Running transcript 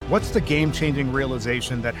What's the game-changing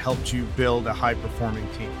realization that helped you build a high-performing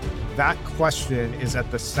team? That question is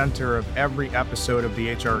at the center of every episode of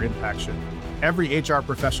the HR Impact Show. Every HR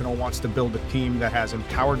professional wants to build a team that has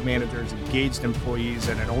empowered managers, engaged employees,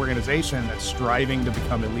 and an organization that's striving to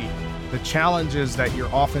become elite. The challenge is that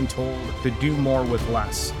you're often told to do more with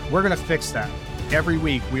less. We're going to fix that. Every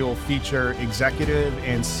week, we will feature executive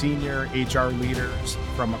and senior HR leaders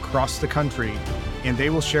from across the country, and they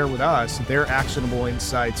will share with us their actionable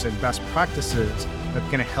insights and best practices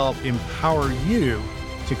that can help empower you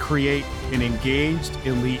to create an engaged,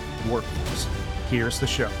 elite workforce. Here's the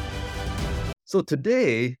show. So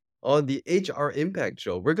today on the HR Impact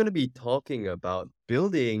Show, we're going to be talking about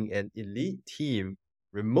building an elite team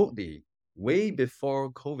remotely way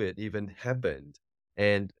before COVID even happened,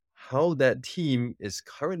 and how that team is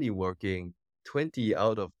currently working 20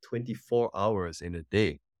 out of 24 hours in a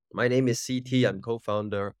day. My name is CT. I'm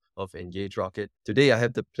co-founder of Engage Rocket. Today, I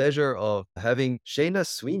have the pleasure of having Shayna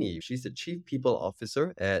Sweeney. She's the Chief People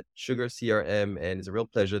Officer at Sugar CRM, and it's a real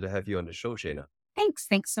pleasure to have you on the show, Shayna. Thanks.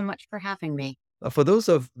 Thanks so much for having me. For those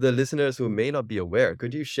of the listeners who may not be aware,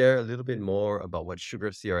 could you share a little bit more about what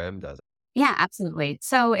Sugar CRM does? Yeah, absolutely.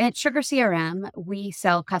 So at Sugar CRM, we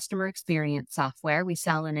sell customer experience software. We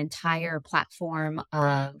sell an entire platform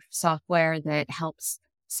of software that helps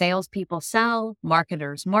salespeople sell,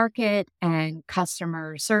 marketers market, and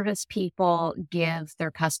customer service people give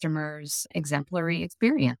their customers exemplary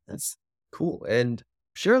experiences. Cool. And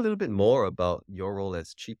share a little bit more about your role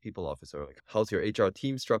as Chief People Officer. Like, how's your HR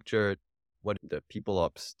team structured? What the People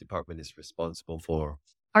Ops department is responsible for?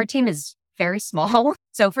 Our team is very small.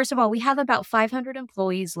 So first of all, we have about 500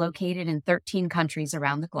 employees located in 13 countries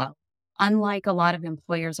around the globe. Unlike a lot of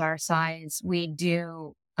employers our size, we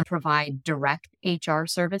do provide direct HR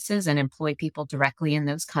services and employ people directly in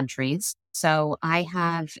those countries. So I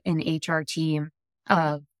have an HR team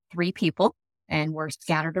of 3 people, and we're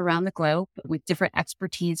scattered around the globe with different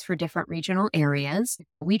expertise for different regional areas.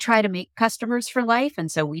 We try to make customers for life,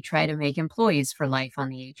 and so we try to make employees for life on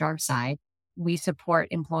the HR side. We support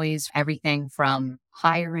employees, everything from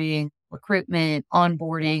hiring, recruitment,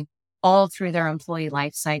 onboarding, all through their employee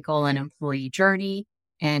life cycle and employee journey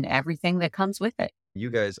and everything that comes with it. You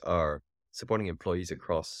guys are supporting employees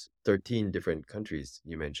across 13 different countries,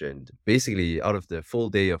 you mentioned. Basically, out of the full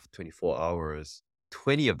day of 24 hours,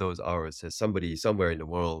 20 of those hours has somebody somewhere in the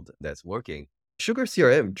world that's working. Sugar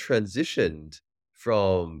CRM transitioned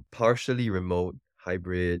from partially remote,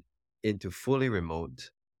 hybrid, into fully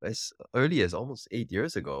remote as early as almost 8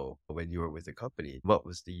 years ago when you were with the company. What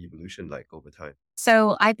was the evolution like over time?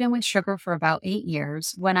 So I've been with Sugar for about 8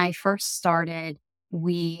 years. When I first started,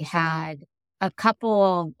 we had a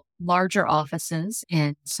couple larger offices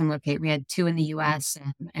in some locations. We had 2 in the US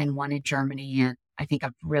and 1 in Germany, and I think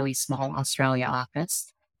a really small Australia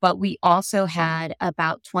office. But we also had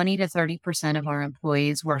about 20 to 30% of our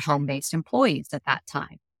employees were home-based employees at that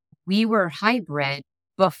time. We were hybrid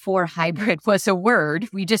before hybrid was a word.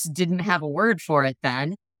 We just didn't have a word for it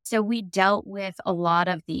then. So we dealt with a lot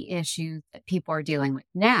of the issues that people are dealing with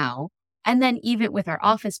now. And then even with our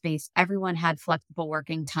office space, everyone had flexible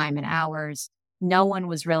working time and hours. No one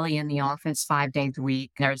was really in the office 5 days a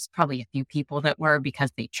week. There's probably a few people that were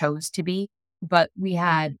because they chose to be. But we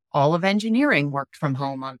had all of engineering worked from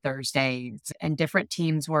home on Thursdays, and different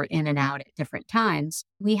teams were in and out at different times.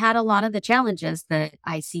 We had a lot of the challenges that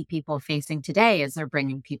I see people facing today as they're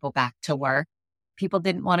bringing people back to work. People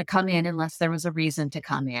didn't want to come in unless there was a reason to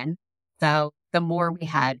come in. So the more we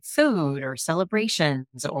had food or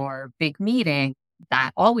celebrations or big meeting,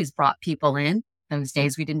 that always brought people in. Those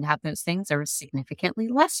days we didn't have those things, there was significantly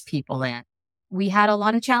less people in. We had a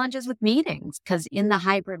lot of challenges with meetings because in the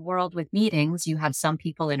hybrid world with meetings, you have some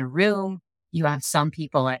people in a room, you have some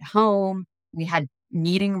people at home. We had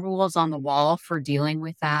meeting rules on the wall for dealing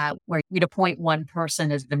with that, where we'd appoint one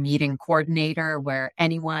person as the meeting coordinator, where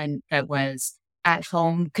anyone that was at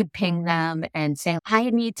home could ping them and say, I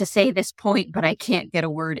need to say this point, but I can't get a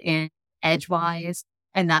word in edgewise.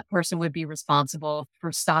 And that person would be responsible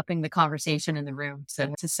for stopping the conversation in the room.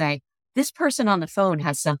 So to say, this person on the phone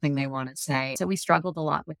has something they want to say. So we struggled a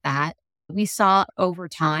lot with that. We saw over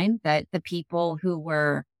time that the people who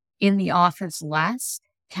were in the office less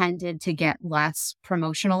tended to get less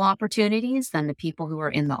promotional opportunities than the people who were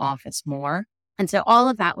in the office more. And so all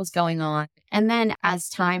of that was going on. And then as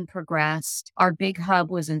time progressed, our big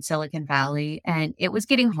hub was in Silicon Valley, and it was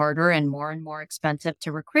getting harder and more expensive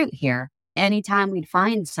to recruit here. Anytime we'd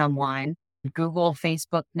find someone, Google,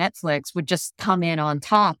 Facebook, Netflix would just come in on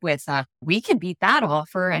top with, we can beat that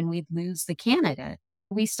offer, and we'd lose the candidate.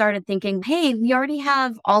 We started thinking, hey, we already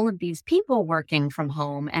have all of these people working from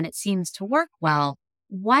home and it seems to work well.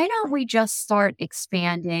 why don't we just start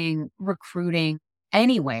expanding recruiting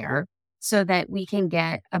anywhere so that we can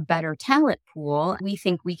get a better talent pool? We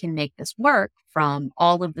think we can make this work from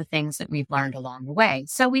all of the things that we've learned along the way.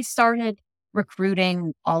 So we started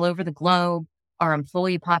recruiting all over the globe. Our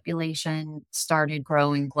employee population started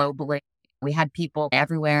growing globally. We had people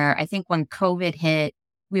everywhere. I think when COVID hit,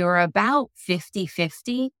 we were about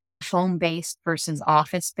 50-50 home-based versus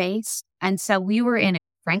office-based. And so we were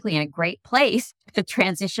frankly, in a great place to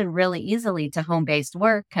transition really easily to home-based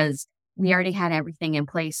work because we already had everything in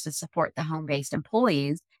place to support the home-based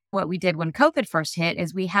employees. What we did when COVID first hit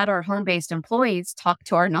is we had our home-based employees talk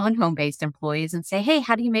to our non-home-based employees and say, hey,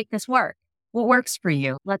 how do you make this work? What works for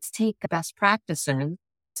you? Let's take the best practices.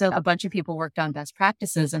 So a bunch of people worked on best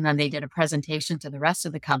practices, and then they did a presentation to the rest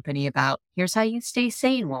of the company about here's how you stay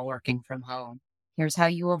sane while working from home. Here's how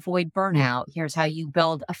you avoid burnout. Here's how you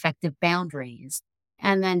build effective boundaries.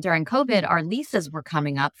 And then during COVID, our leases were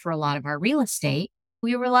coming up for a lot of our real estate.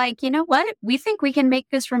 We were like, you know what? We think we can make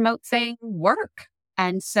this remote thing work.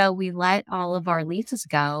 And so we let all of our leases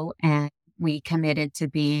go and we committed to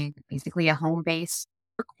being basically a home-based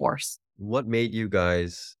workforce. What made you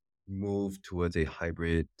guys move towards a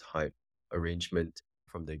hybrid type arrangement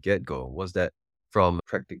from the get-go? Was that from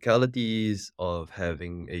practicalities of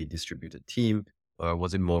having a distributed team, or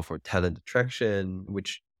was it more for talent attraction,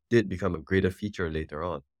 which did become a greater feature later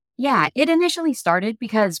on? Yeah, it initially started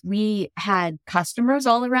because we had customers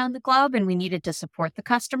all around the globe and we needed to support the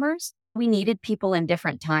customers. We needed people in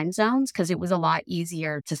different time zones because it was a lot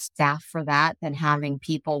easier to staff for that than having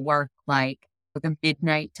people work like the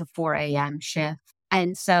midnight to 4 a.m. shift.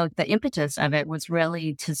 And so the impetus of it was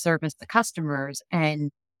really to service the customers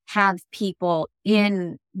and have people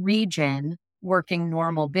in region working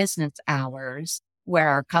normal business hours where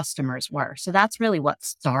our customers were. So that's really what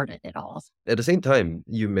started it all. At the same time,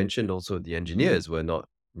 you mentioned also the engineers were not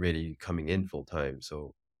really coming in full time.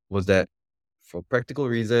 So was that for practical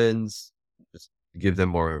reasons, just to give them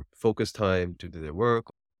more focus time to do their work?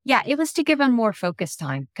 Yeah, it was to give them more focus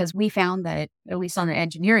time because we found that, at least on the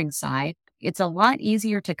engineering side, it's a lot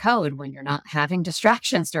easier to code when you're not having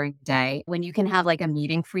distractions during the day, when you can have like a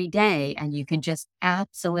meeting free day and you can just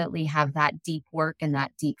absolutely have that deep work and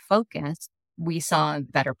that deep focus. We saw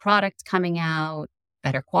better product coming out,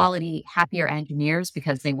 better quality, happier engineers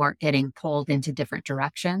because they weren't getting pulled into different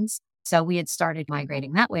directions. So we had started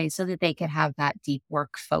migrating that way so that they could have that deep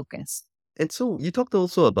work focus. And so you talked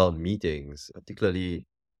also about meetings, particularly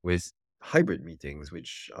with hybrid meetings,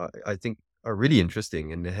 which I think are really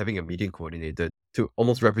interesting, and having a meeting coordinator to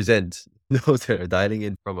almost represent those that are dialing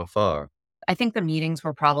in from afar. I think the meetings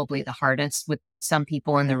were probably the hardest with some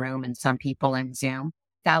people in the room and some people in Zoom.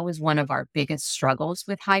 That was one of our biggest struggles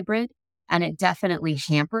with hybrid, and it definitely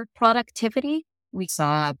hampered productivity. We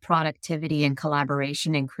saw productivity and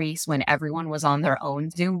collaboration increase when everyone was on their own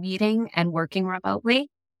Zoom meeting and working remotely.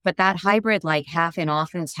 But that hybrid, like half in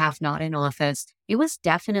office, half not in office, it was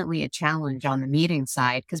definitely a challenge on the meeting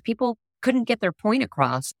side because people couldn't get their point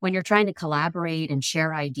across. When you're trying to collaborate and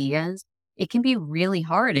share ideas, it can be really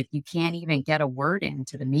hard if you can't even get a word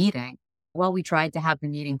into the meeting. Well, we tried to have the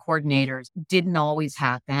meeting coordinators, didn't always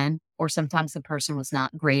happen, or sometimes the person was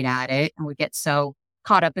not great at it and would get so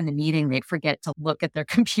caught up in the meeting, they'd forget to look at their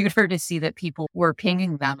computer to see that people were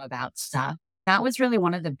pinging them about stuff. That was really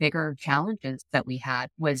one of the bigger challenges that we had,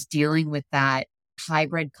 was dealing with that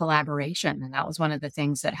hybrid collaboration. And that was one of the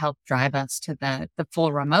things that helped drive us to the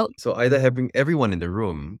full remote. So either having everyone in the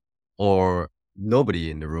room or nobody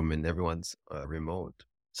in the room and everyone's remote.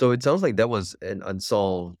 So it sounds like that was an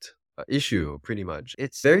unsolved issue, pretty much.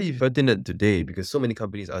 It's very pertinent today because so many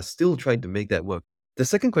companies are still trying to make that work. The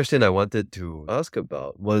second question I wanted to ask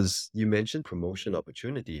about was, you mentioned promotion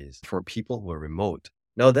opportunities for people who are remote.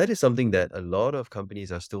 Now, that is something that a lot of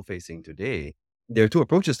companies are still facing today. There are two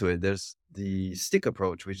approaches to it. There's the stick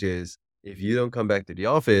approach, which is if you don't come back to the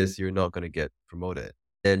office, you're not going to get promoted.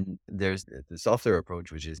 And there's the softer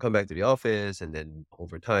approach, which is come back to the office, and then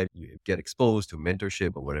over time, you get exposed to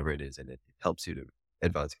mentorship or whatever it is, and it helps you to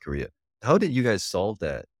advance your career. How did you guys solve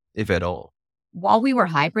that, if at all? While we were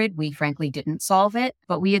hybrid, we frankly didn't solve it,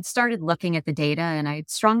 but we had started looking at the data, and I'd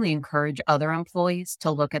strongly encourage other employees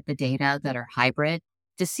to look at the data that are hybrid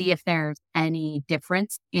to see if there's any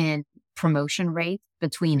difference in promotion rates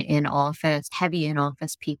between in-office, heavy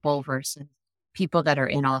in-office people versus people that are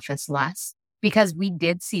in office less. Because we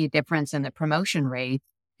did see a difference in the promotion rate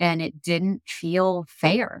and it didn't feel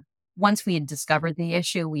fair. Once we had discovered the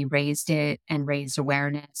issue, we raised it and raised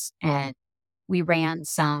awareness, and we ran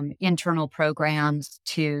some internal programs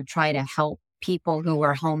to try to help people who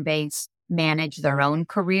were home-based manage their own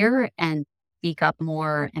career and speak up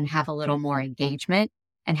more and have a little more engagement.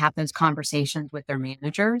 and have those conversations with their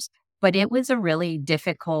managers. But it was a really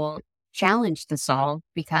difficult challenge to solve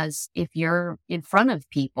because if you're in front of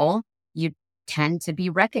people, you tend to be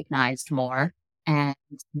recognized more and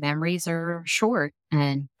memories are short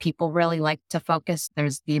and people really like to focus.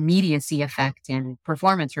 There's the immediacy effect in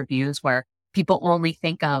performance reviews where people only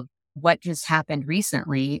think of what just happened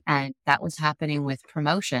recently, and that was happening with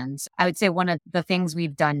promotions. I would say one of the things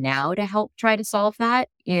we've done now to help try to solve that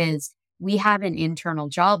is we have an internal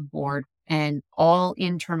job board, and all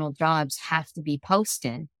internal jobs have to be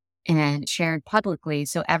posted and shared publicly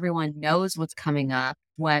so everyone knows what's coming up,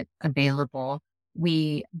 what's available.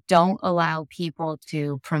 We don't allow people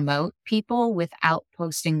to promote people without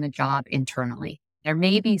posting the job internally. There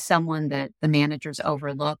may be someone that the managers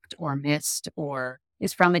overlooked or missed or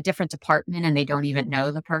is from a different department and they don't even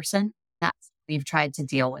know the person. We've tried to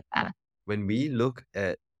deal with that. When we look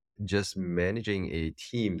at just managing a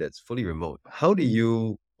team that's fully remote, how do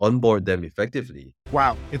you onboard them effectively?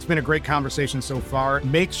 Wow, it's been a great conversation so far.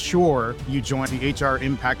 Make sure you join the HR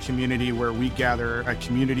Impact community where we gather a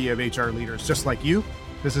community of HR leaders just like you.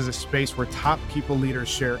 This is a space where top people leaders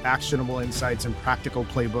share actionable insights and practical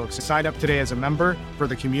playbooks. Sign up today as a member for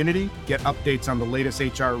the community, get updates on the latest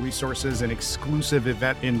HR resources and exclusive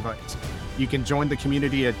event invites. You can join the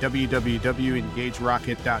community at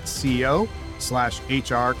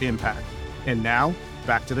www.engagerocket.co/HR Impact. And now,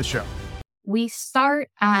 back to the show. We start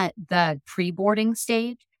at the pre-boarding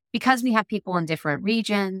stage. Because we have people in different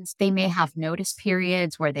regions, they may have notice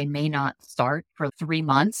periods where they may not start for 3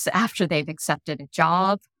 months after they've accepted a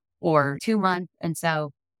job or 2 months. And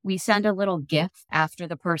so we send a little gift after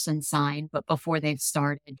the person signed, but before they've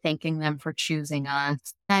started, thanking them for choosing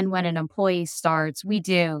us. And when an employee starts, we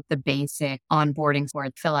do the basic onboarding where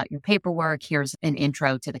fill out your paperwork. Here's an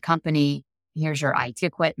intro to the company. Here's your IT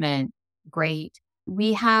equipment. Great.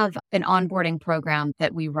 We have an onboarding program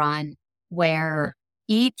that we run where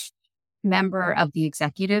each member of the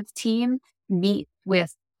executive team meet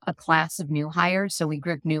with a class of new hires. So we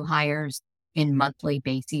group new hires in monthly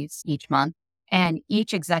bases each month. And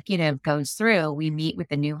each executive goes through, we meet with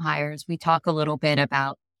the new hires. We talk a little bit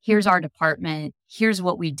about, here's our department. Here's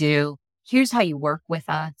what we do. Here's how you work with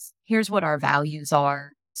us. Here's what our values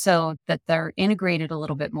are, so that they're integrated a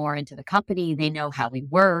little bit more into the company. They know how we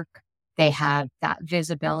work. They have that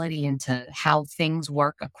visibility into how things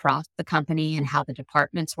work across the company and how the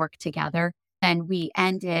departments work together. And we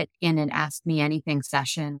end it in an Ask Me Anything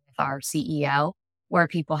session with our CEO, where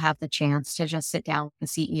people have the chance to just sit down with the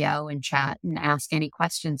CEO and chat and ask any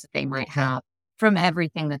questions that they might have from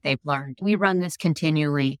everything that they've learned. We run this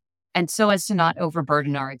continually. And so as to not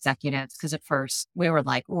overburden our executives, because at first we were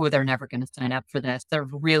like, oh, they're never going to sign up for this. They're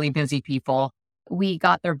really busy people. We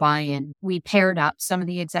got their buy-in. We paired up some of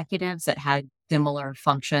the executives that had similar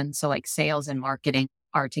functions. So like sales and marketing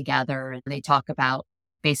are together and they talk about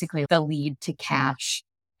basically the lead to cash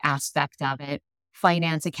aspect of it.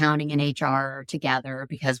 Finance, accounting, and HR are together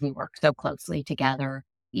because we work so closely together.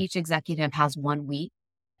 Each executive has 1 week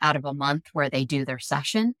out of a month where they do their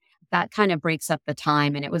session. That kind of breaks up the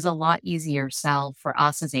time. And it was a lot easier sell for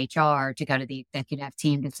us as HR to go to the executive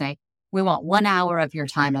team to say, we want 1 hour of your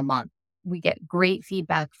time a month. We get great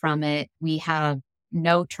feedback from it. We have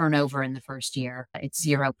no turnover in the first year. It's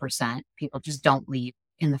 0%. People just don't leave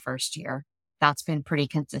in the first year. That's been pretty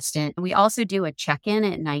consistent. We also do a check-in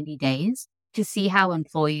at 90 days to see how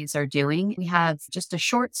employees are doing. We have just a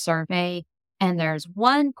short survey, and there's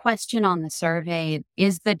one question on the survey: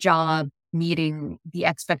 is the job meeting the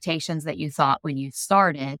expectations that you thought when you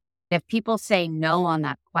started? If people say no on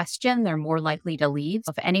that question, they're more likely to leave.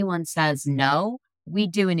 If anyone says no, we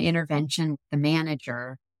do an intervention with the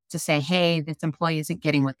manager to say, hey, this employee isn't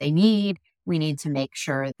getting what they need. We need to make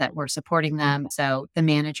sure that we're supporting them. So the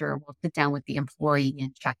manager will sit down with the employee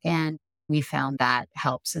and check in. We found that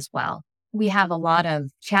helps as well. We have a lot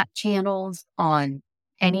of chat channels on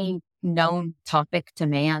any known topic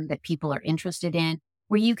demand that people are interested in,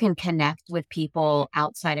 where you can connect with people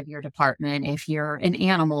outside of your department. If you're an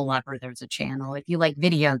animal lover, there's a channel. If you like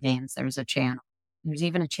video games, there's a channel. There's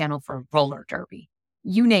even a channel for roller derby,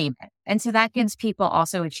 you name it. And so that gives people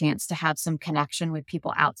also a chance to have some connection with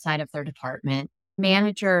people outside of their department.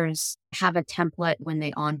 Managers have a template when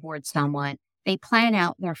they onboard someone. They plan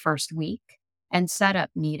out their first week and set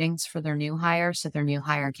up meetings for their new hire so their new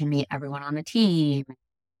hire can meet everyone on the team.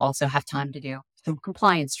 Also have time to do some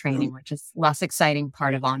compliance training, which is less exciting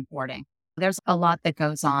part of onboarding. There's a lot that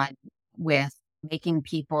goes on with making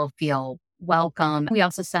people feel welcome. We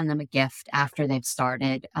also send them a gift after they've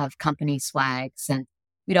started of company swags, and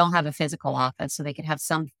we don't have a physical office, so they could have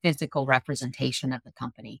some physical representation of the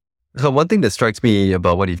company. So one thing that strikes me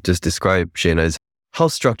about what you've just described, Shayna, is how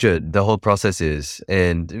structured the whole process is.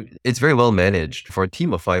 And it's very well managed for a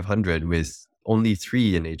team of 500 with only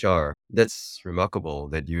 3 in HR. That's remarkable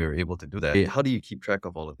that you're able to do that. How do you keep track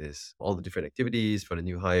of all of this? All the different activities for the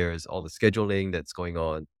new hires, all the scheduling that's going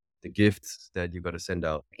on, the gifts that you got to send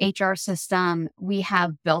out. HR system, we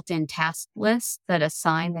have built-in task lists that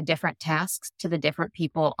assign the different tasks to the different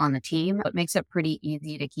people on the team. It makes it pretty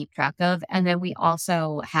easy to keep track of. And then we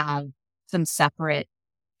also have some separate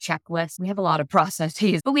checklists. We have a lot of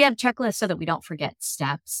processes, but we have checklists so that we don't forget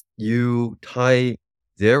steps. You tie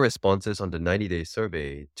their responses on the 90-day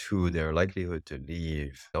survey to their likelihood to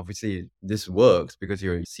leave. Obviously, this works because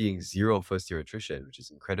you're seeing 0 first-year attrition, which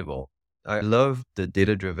is incredible. I love the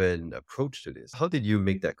data-driven approach to this. How did you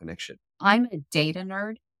make that connection? I'm a data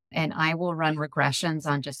nerd, and I will run regressions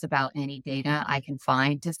on just about any data I can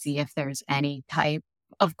find to see if there's any type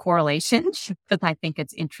of correlation because I think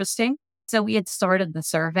it's interesting. So we had started the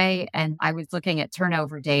survey and I was looking at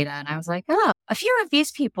turnover data and I was like, oh, a few of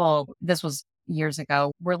these people, this was years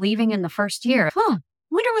ago, were leaving in the first year. Wonder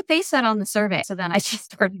what they said on the survey. So then I just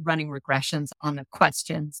started running regressions on the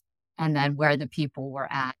questions and then where the people were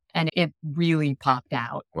at. And it really popped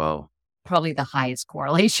out. Wow. Probably the highest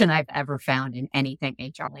correlation I've ever found in anything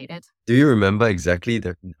HR related. Do you remember exactly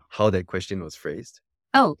how that question was phrased?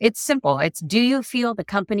 Oh, it's simple. It's, do you feel the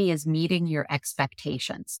company is meeting your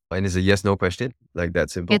expectations? And it's a yes/no question, like that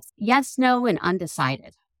simple? It's yes, no, and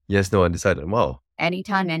undecided. Yes, no, undecided. Wow.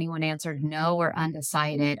 Anytime anyone answered no or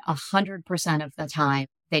undecided, 100% of the time,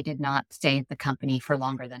 they did not stay at the company for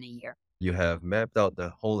longer than a year. You have mapped out the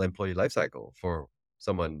whole employee lifecycle for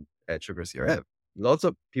someone at Sugar CRM. Lots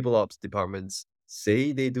of people ops departments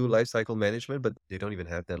say they do lifecycle management, but they don't even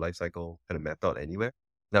have that lifecycle kind of mapped out anywhere.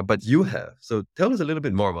 Now, but you have. So tell us a little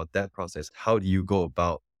bit more about that process. How do you go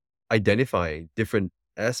about identifying different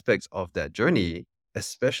aspects of that journey,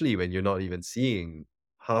 especially when you're not even seeing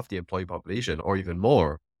half the employee population or even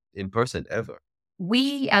more in person ever?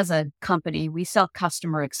 We, as a company, we sell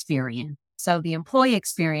customer experience. So the employee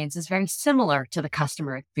experience is very similar to the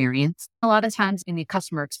customer experience. A lot of times in the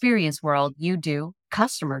customer experience world, you do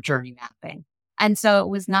customer journey mapping. And so it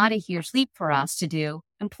was not a huge leap for us to do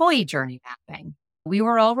employee journey mapping. We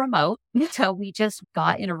were all remote. So we just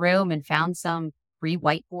got in a room and found some free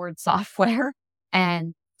whiteboard software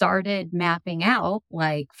and started mapping out,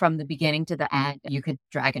 like from the beginning to the end. You could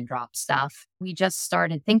drag and drop stuff. We just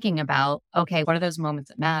started thinking about, okay, what are those moments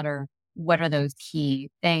that matter? What are those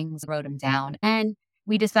key things? Wrote them down. And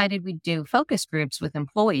we decided we'd do focus groups with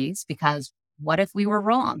employees because what if we were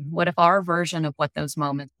wrong? What if our version of what those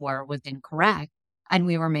moments were was incorrect and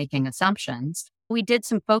we were making assumptions? We did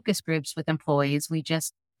some focus groups with employees. We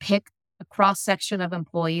just picked a cross section of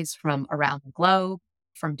employees from around the globe,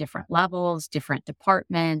 from different levels, different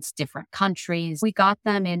departments, different countries. We got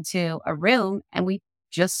them into a room and we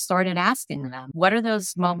just started asking them, what are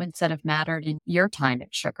those moments that have mattered in your time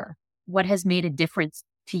at Sugar? What has made a difference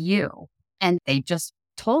to you? And they just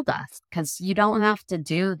told us, because you don't have to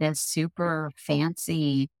do this super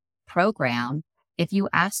fancy program. If you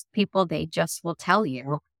ask people, they just will tell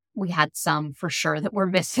you. We had some for sure that were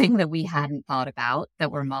missing that we hadn't thought about,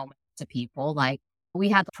 that were moments to people. Like we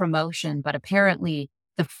had the promotion, but apparently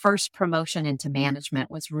the first promotion into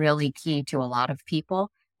management was really key to a lot of people.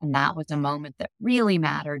 And that was a moment that really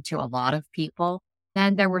mattered to a lot of people.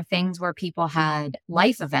 Then there were things where people had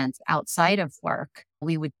life events outside of work.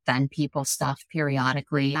 We would send people stuff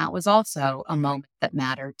periodically. That was also a moment that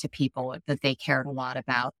mattered to people that they cared a lot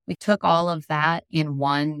about. We took all of that in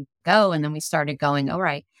one go and then we started going, all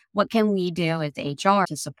right, what can we do as HR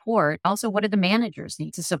to support? Also, what do the managers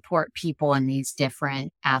need to support people in these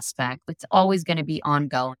different aspects? It's always going to be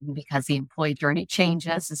ongoing because the employee journey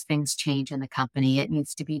changes as things change in the company. It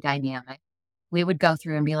needs to be dynamic. We would go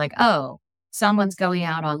through and be like, oh, someone's going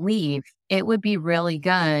out on leave. It would be really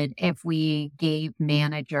good if we gave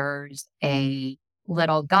managers a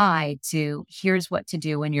little guide to here's what to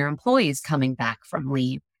do when your employee's coming back from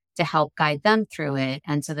leave to help guide them through it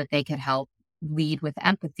and so that they could help lead with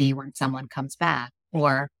empathy when someone comes back.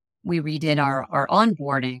 Or we redid our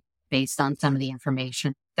onboarding based on some of the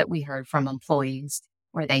information that we heard from employees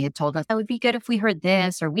where they had told us, it would be good if we heard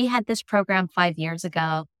this, or we had this program 5 years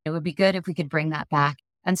ago. It would be good if we could bring that back.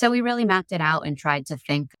 And so we really mapped it out and tried to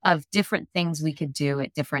think of different things we could do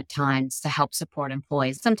at different times to help support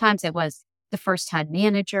employees. Sometimes it was the first-time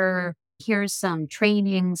manager. Here's some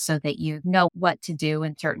training so that you know what to do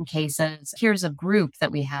in certain cases. Here's a group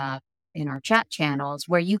that we have in our chat channels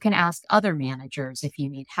where you can ask other managers if you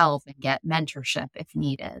need help and get mentorship if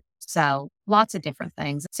needed. So lots of different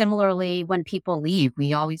things. Similarly, when people leave,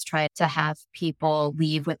 we always try to have people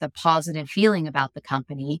leave with a positive feeling about the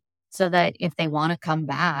company. so that if they want to come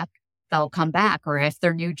back, they'll come back. Or if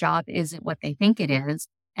their new job isn't what they think it is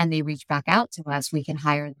and they reach back out to us, we can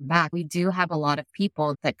hire them back. We do have a lot of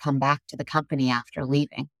people that come back to the company after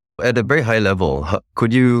leaving. At a very high level,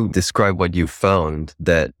 could you describe what you found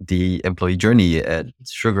that the employee journey at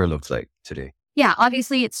Sugar looks like today? Yeah,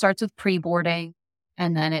 obviously it starts with pre-boarding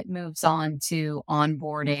and then it moves on to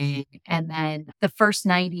onboarding. And then the first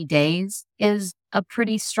 90 days is a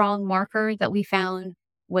pretty strong marker that we found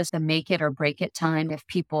was the make it or break it time. If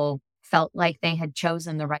people felt like they had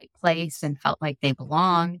chosen the right place and felt like they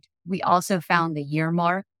belonged. We also found the year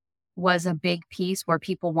mark was a big piece where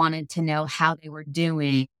people wanted to know how they were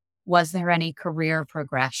doing. Was there any career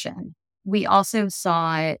progression? We also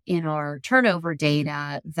saw in our turnover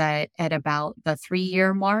data that at about the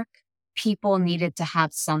 3-year mark, people needed to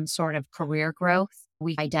have some sort of career growth.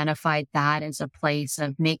 We identified that as a place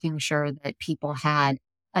of making sure that people had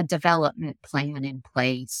a development plan in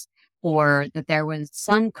place, or that there was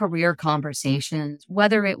some career conversations,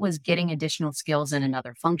 whether it was getting additional skills in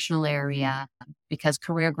another functional area, because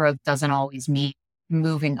career growth doesn't always mean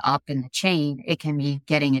moving up in the chain. It can mean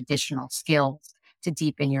getting additional skills to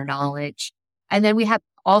deepen your knowledge. And then we had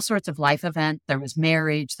all sorts of life events. There was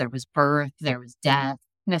marriage, there was birth, there was death,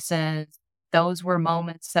 sicknesses. Those were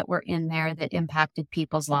moments that were in there that impacted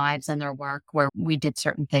people's lives and their work, where we did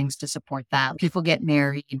certain things to support that. People get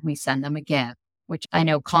married, we send them a gift, which I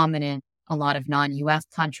know common in a lot of non-US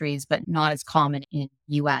countries, but not as common in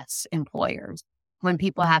US employers. When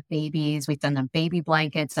people have babies, we send them baby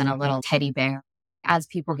blankets and a little teddy bear. As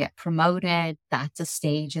people get promoted, that's a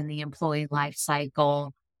stage in the employee life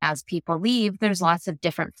cycle. As people leave, there's lots of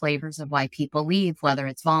different flavors of why people leave, whether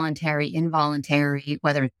it's voluntary, involuntary,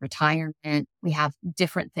 whether it's retirement. We have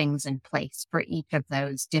different things in place for each of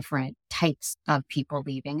those different types of people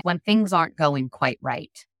leaving when things aren't going quite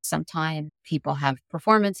right. Sometimes people have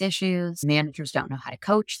performance issues. Managers don't know how to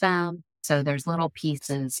coach them. So there's little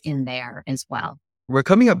pieces in there as well. We're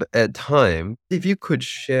coming up at time. If you could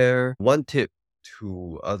share one tip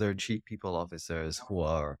to other chief people officers who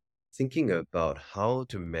are thinking about how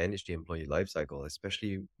to manage the employee lifecycle,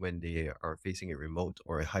 especially when they are facing a remote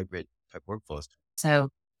or a hybrid type workforce. So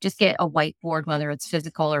just get a whiteboard, whether it's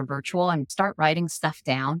physical or virtual, and start writing stuff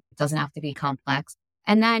down. It doesn't have to be complex.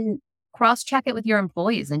 And then cross-check it with your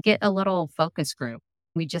employees and get a little focus group.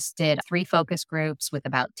 We just did 3 focus groups with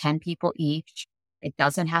about 10 people each. It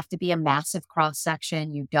doesn't have to be a massive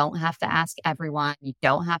cross-section. You don't have to ask everyone. You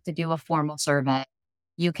don't have to do a formal survey.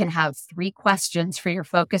 You can have 3 questions for your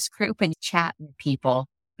focus group and chat with people,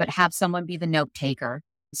 but have someone be the note taker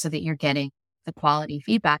so that you're getting the quality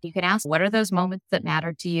feedback. You can ask, what are those moments that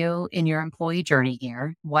matter to you in your employee journey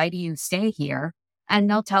here? Why do you stay here? And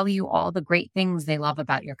they'll tell you all the great things they love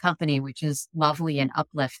about your company, which is lovely and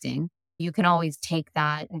uplifting. You can always take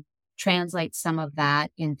that and translate some of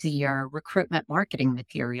that into your recruitment marketing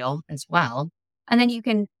material as well. And then you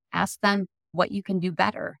can ask them what you can do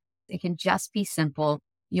better. It can just be simple.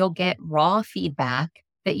 You'll get raw feedback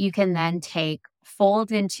that you can then take,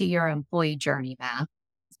 fold into your employee journey map,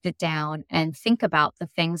 sit down and think about the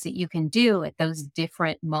things that you can do at those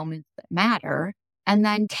different moments that matter, and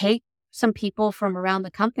then take some people from around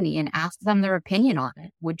the company and ask them their opinion on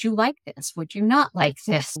it. Would you like this? Would you not like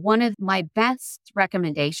this? One of my best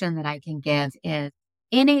recommendation that I can give is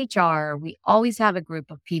in HR, we always have a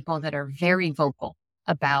group of people that are very vocal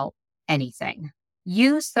about anything.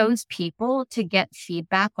 Use those people to get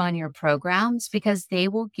feedback on your programs because they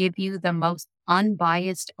will give you the most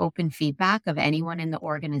unbiased, open feedback of anyone in the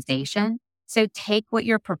organization. So take what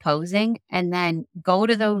you're proposing and then go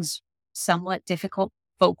to those somewhat difficult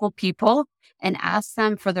vocal people and ask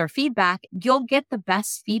them for their feedback. You'll get the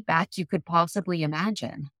best feedback you could possibly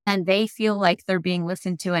imagine. And they feel like they're being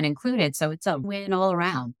listened to and included. So it's a win all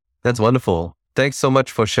around. That's wonderful. Thanks so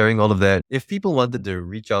much for sharing all of that. If people wanted to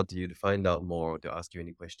reach out to you to find out more, to ask you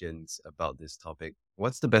any questions about this topic,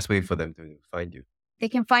 what's the best way for them to find you? They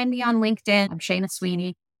can find me on LinkedIn. I'm Shana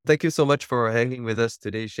Sweeney. Thank you so much for hanging with us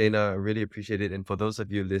today, Shana. I really appreciate it. And for those of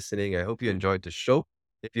you listening, I hope you enjoyed the show.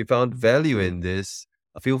 If you found value in this,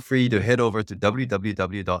 feel free to head over to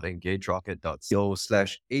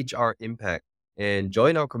www.engagerocket.co/HR impact and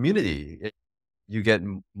join our community. You get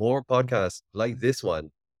more podcasts like this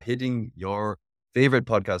one hitting your favorite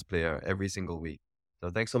podcast player every single week. So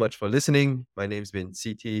thanks so much for listening. My name's been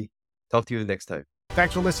CT. Talk to you next time.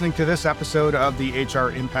 Thanks for listening to this episode of the HR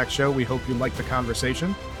Impact Show. We hope you liked the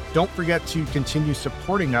conversation. Don't forget to continue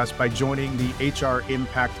supporting us by joining the HR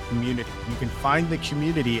Impact community. You can find the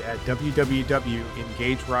community at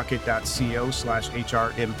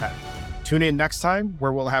www.engagerocket.co/HR impact. Tune in next time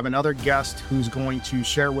where we'll have another guest who's going to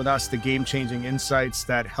share with us the game-changing insights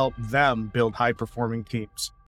that help them build high-performing teams.